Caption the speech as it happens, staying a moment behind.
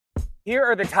Here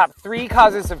are the top 3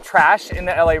 causes of trash in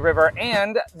the LA River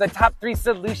and the top 3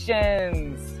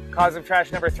 solutions. Cause of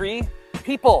trash number 3,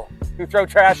 people who throw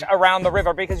trash around the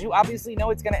river because you obviously know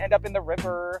it's going to end up in the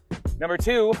river. Number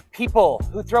 2, people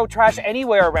who throw trash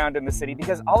anywhere around in the city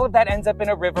because all of that ends up in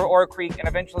a river or a creek and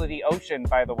eventually the ocean,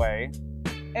 by the way.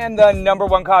 And the number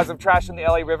 1 cause of trash in the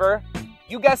LA River,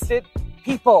 you guessed it,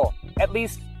 people. At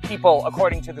least people,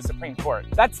 according to the Supreme Court.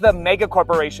 That's the mega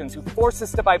corporations who force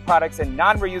us to buy products in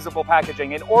non-reusable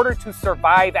packaging in order to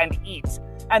survive and eat,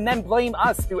 and then blame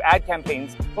us through ad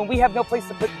campaigns when we have no place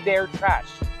to put their trash.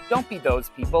 Don't be those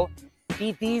people.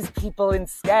 Be these people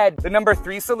instead. The number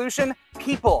 3 solution,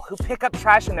 people who pick up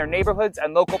trash in their neighborhoods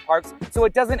and local parks so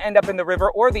it doesn't end up in the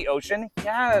river or the ocean.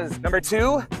 Yes. Number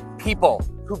 2, people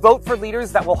who vote for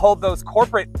leaders that will hold those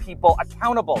corporate people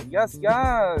accountable. Yes,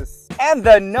 yes. And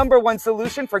the number 1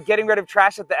 solution for getting rid of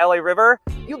trash at the LA River,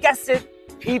 you guessed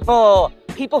it, people.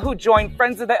 People who join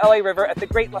Friends of the LA River at the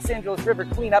Great Los Angeles River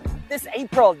Cleanup this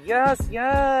April. Yes,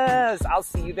 yes. I'll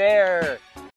see you there.